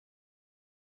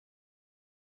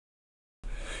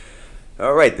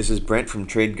All right, this is Brent from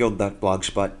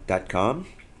TradeGuild.blogspot.com,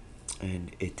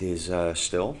 and it is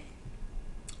still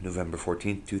November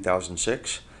 14th,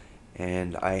 2006,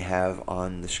 and I have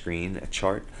on the screen a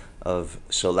chart of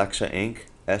SLXA Inc.,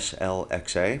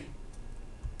 SLXA,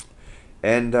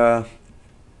 and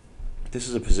this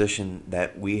is a position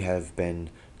that we have been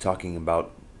talking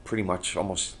about pretty much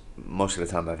almost most of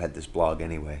the time I've had this blog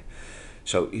anyway.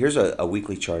 So here's a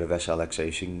weekly chart of SLXA, so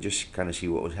you can just kind of see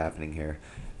what was happening here.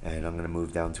 And I'm going to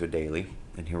move down to a daily,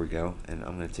 and here we go. And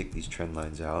I'm going to take these trend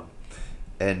lines out.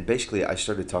 And basically, I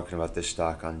started talking about this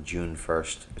stock on June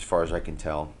 1st, as far as I can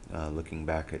tell, looking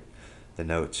back at the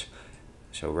notes.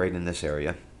 So right in this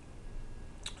area.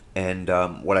 And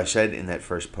what I said in that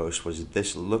first post was that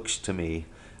this looks to me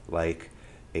like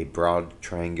a broad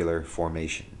triangular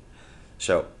formation.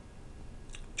 So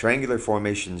triangular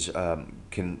formations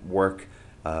can work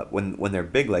when they're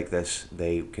big like this.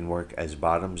 They can work as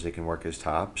bottoms, they can work as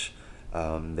tops,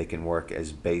 they can work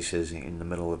as bases in the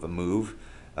middle of a move.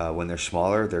 When they're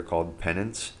smaller, they're called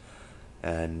pennants,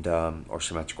 and or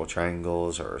symmetrical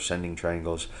triangles or ascending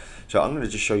triangles. So I'm going to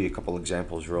just show you a couple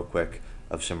examples real quick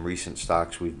of some recent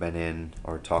stocks we've been in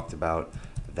or talked about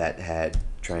that had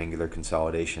triangular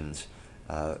consolidations.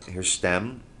 Here's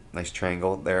STEM. Nice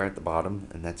triangle there at the bottom,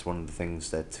 and that's one of the things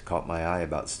that caught my eye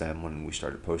about STEM when we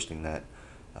started posting that.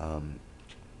 I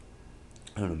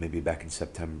don't know, maybe back in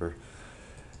September.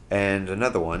 And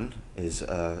another one is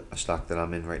a stock that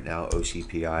I'm in right now,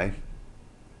 OCPI,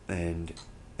 and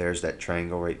there's that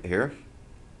triangle right here.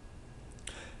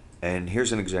 And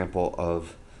here's an example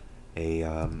of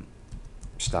a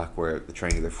stock where the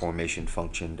triangular formation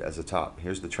functioned as a top.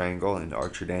 Here's the triangle in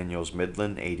Archer Daniels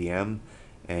Midland ADM,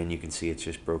 and you can see it's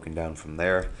just broken down from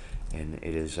there, and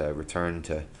it is returned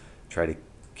to try to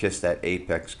kiss that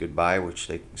apex goodbye, which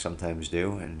they sometimes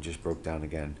do, and just broke down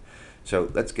again.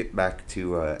 So let's get back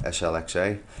to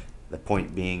SLXA. The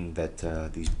point being that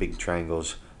these big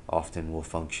triangles often will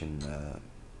function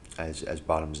as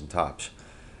bottoms and tops.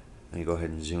 Let me go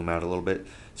ahead and zoom out a little bit.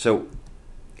 So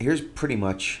here's pretty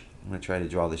much, I'm going to try to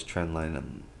draw this trend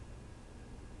line.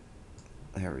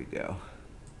 There we go.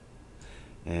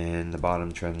 And the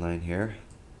bottom trend line here.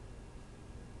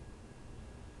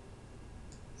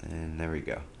 And there we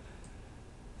go.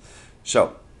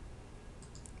 So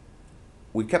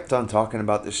we kept on talking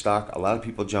about this stock. A lot of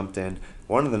people jumped in.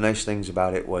 One of the nice things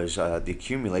about it was the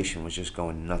accumulation was just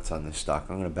going nuts on this stock.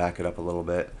 I'm going to back it up a little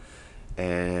bit.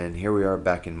 And here we are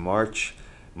back in March.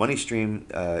 Money stream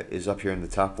is up here in the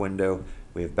top window.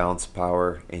 We have balance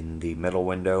power in the middle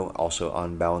window, also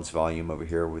on balance volume over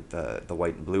here with the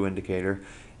white and blue indicator,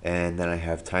 and then I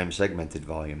have time segmented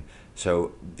volume.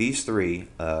 So these three,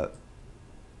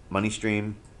 money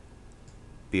stream,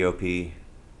 BOP,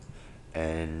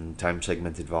 and time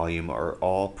segmented volume, are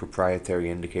all proprietary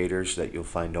indicators that you'll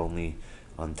find only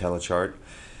on Telechart.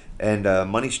 And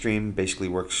money stream basically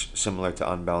works similar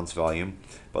to unbalanced volume.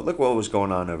 But look what was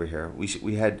going on over here.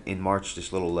 We had in March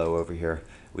this little low over here.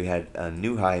 We had a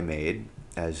new high made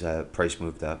as price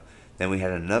moved up. Then we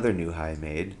had another new high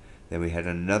made. Then we had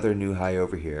another new high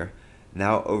over here.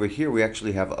 Now over here we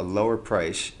actually have a lower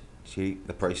price. See,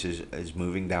 the price is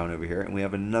moving down over here. And we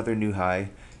have another new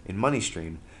high in money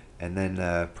stream. And then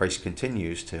price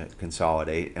continues to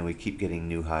consolidate, and we keep getting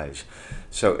new highs.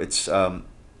 So it's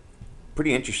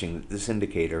pretty interesting that this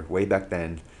indicator way back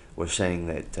then was saying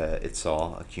that it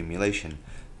saw accumulation.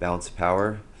 Balance of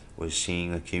power was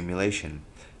seeing accumulation.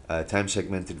 Time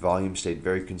segmented volume stayed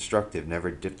very constructive,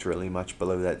 never dipped really much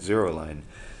below that zero line.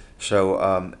 So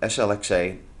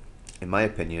SLXA, in my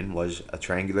opinion, was a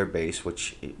triangular base,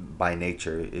 which by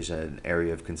nature is an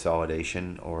area of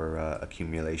consolidation or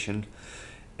accumulation.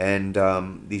 And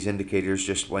these indicators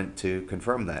just went to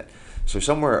confirm that. So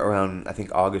somewhere around, I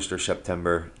think, August or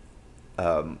September,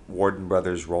 Warden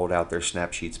Brothers rolled out their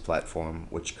Snapsheets platform,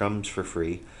 which comes for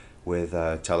free with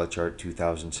Telechart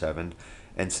 2007.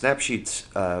 And Snapsheets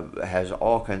has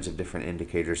all kinds of different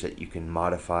indicators that you can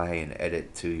modify and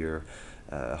edit to your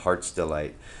heart's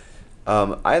delight.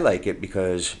 I like it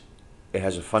because it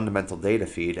has a fundamental data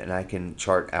feed, and I can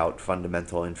chart out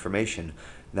fundamental information.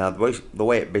 Now, the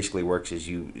way it basically works is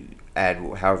you add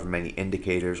however many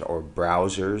indicators or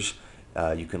browsers.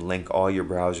 You can link all your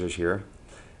browsers here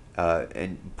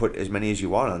and put as many as you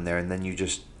want on there, and then you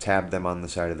just tab them on the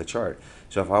side of the chart.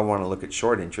 So if I want to look at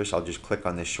short interest, I'll just click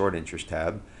on this short interest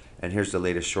tab, and here's the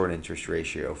latest short interest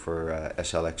ratio for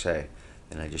SLXA.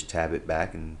 And I just tab it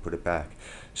back and put it back.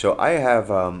 So I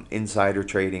have insider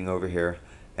trading over here,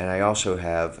 and I also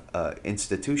have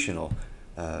institutional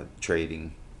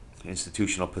trading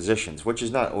institutional positions, which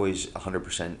is not always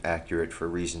 100% accurate for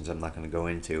reasons I'm not going to go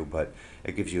into, but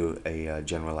it gives you a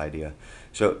general idea.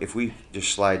 So if we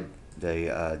just slide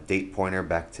the date pointer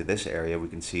back to this area, we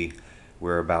can see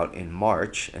we're about in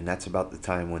March, and that's about the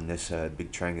time when this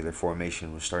big triangular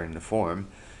formation was starting to form.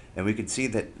 And we can see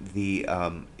that the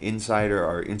insider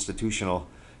or institutional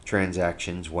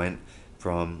transactions went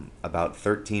from about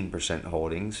 13%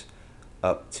 holdings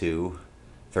up to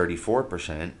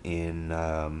 34% in,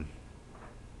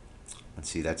 let's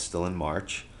see, that's still in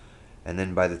March. And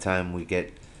then by the time we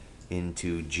get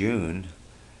into June,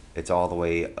 it's all the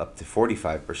way up to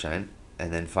 45%,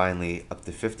 and then finally up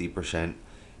to 50%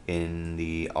 in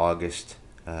the August,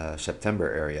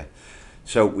 September area.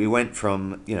 So we went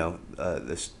from,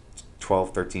 this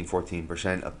 12, 13,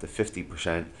 14% up to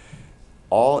 50%,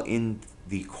 all in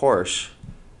the course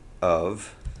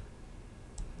of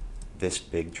this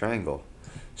big triangle.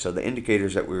 So the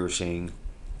indicators that we were seeing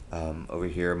over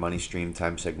here, money stream,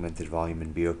 time segmented volume,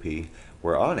 and BOP,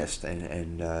 were honest,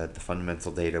 and the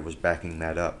fundamental data was backing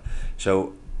that up.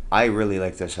 So I really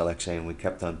liked SLXA, and we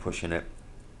kept on pushing it.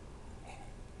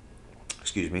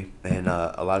 Excuse me. And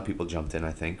a lot of people jumped in,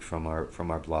 I think, from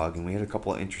our blog, and we had a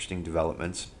couple of interesting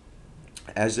developments.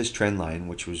 As this trend line,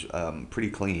 which was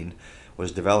pretty clean,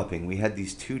 was developing, we had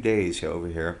these 2 days over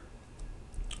here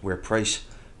where price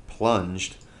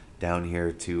plunged down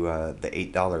here to the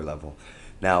 $8 level.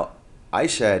 Now, I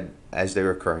said, as they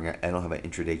were occurring, I don't have an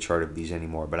intraday chart of these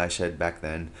anymore, but I said back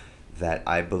then that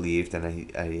I believed, and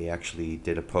I actually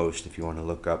did a post, if you want to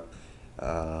look up,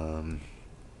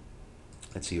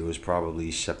 let's see, it was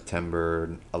probably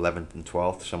September 11th and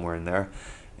 12th, somewhere in there,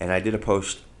 and I did a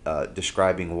post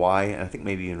describing why, and I think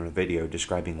maybe in a video,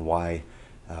 describing why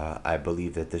I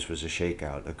believe that this was a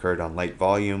shakeout. It occurred on light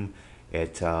volume.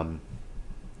 It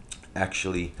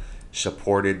actually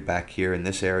supported back here in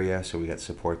this area, so we got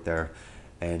support there.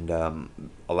 And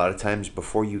a lot of times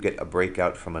before you get a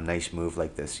breakout from a nice move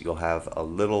like this, you'll have a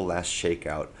little last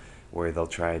shakeout where they'll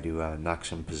try to knock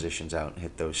some positions out and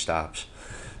hit those stops.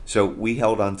 So we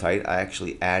held on tight. I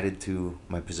actually added to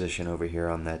my position over here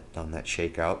on that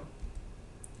shakeout,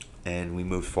 and we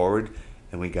moved forward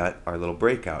and we got our little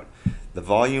breakout. The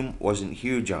volume wasn't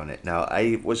huge on it. Now,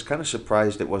 I was kind of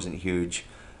surprised it wasn't huge,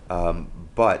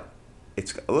 but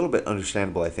it's a little bit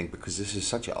understandable, I think, because this is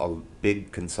such a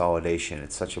big consolidation.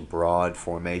 It's such a broad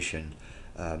formation.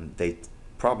 They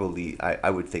probably, I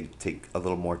would think, take a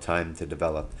little more time to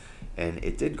develop, and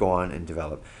it did go on and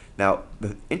develop. Now,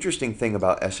 the interesting thing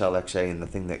about SLXA, and the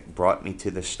thing that brought me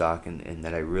to this stock, and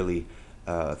that I really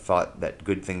thought that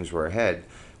good things were ahead,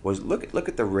 was look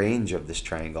at the range of this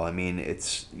triangle. I mean,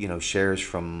 it's, shares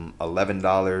from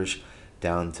 $11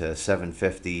 down to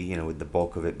 $7.50, with the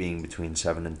bulk of it being between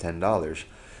 $7 and $10.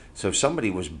 So if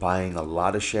somebody was buying a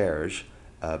lot of shares,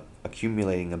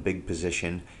 accumulating a big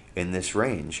position in this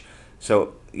range,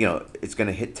 so it's going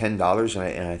to hit $10,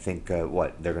 and I think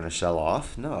what, they're going to sell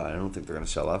off? No, I don't think they're going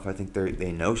to sell off. I think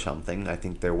they know something. I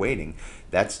think they're waiting.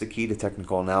 That's the key to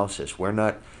technical analysis. We're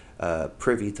not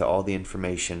privy to all the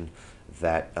information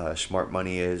that smart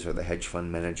money is, or the hedge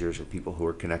fund managers, or people who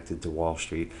are connected to Wall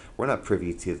Street. We're not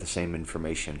privy to the same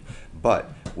information,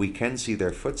 but we can see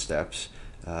their footsteps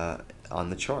on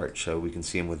the chart. So we can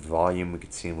see them with volume, we can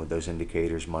see them with those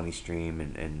indicators, money stream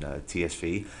and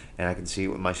TSV, and I can see it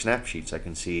with my snap sheets. I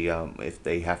can see if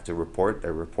they have to report,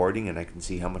 they're reporting, and I can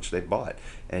see how much they bought.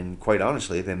 And quite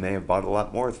honestly, they may have bought a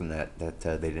lot more than that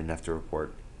they didn't have to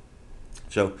report.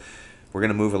 So we're going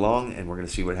to move along, and we're going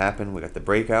to see what happened. We got the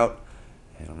breakout.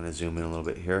 And I'm going to zoom in a little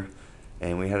bit here.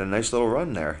 And we had a nice little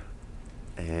run there.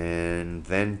 And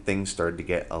then things started to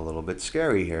get a little bit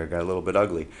scary here. It got a little bit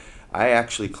ugly. I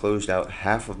actually closed out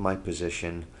half of my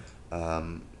position.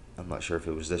 I'm not sure if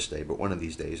it was this day, but one of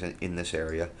these days in this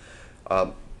area.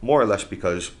 More or less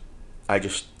because I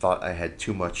just thought I had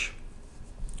too much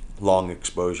long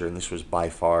exposure. And this was by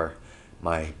far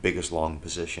my biggest long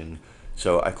position.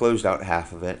 So I closed out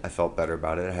half of it. I felt better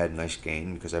about it. I had a nice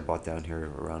gain because I bought down here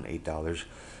around $8.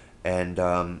 And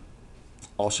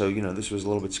also, this was a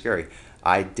little bit scary.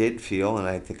 I did feel, and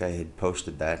I think I had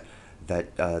posted that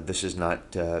this is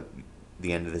not the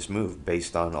end of this move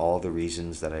based on all the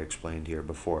reasons that I explained here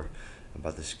before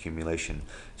about this accumulation.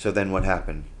 So then what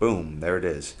happened? Boom, there it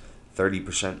is.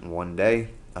 30% in one day.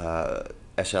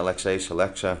 SLXA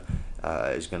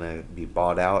is going to be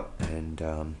bought out, and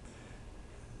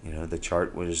the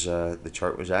chart was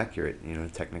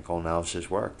accurate. Technical analysis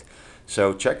worked.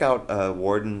 So check out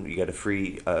Warden. You get a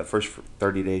free first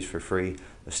 30 days for free.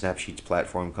 The Snapsheets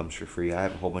platform comes for free. I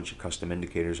have a whole bunch of custom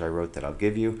indicators I wrote that I'll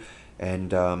give you,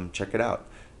 and check it out.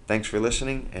 Thanks for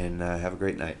listening, and have a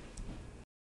great night.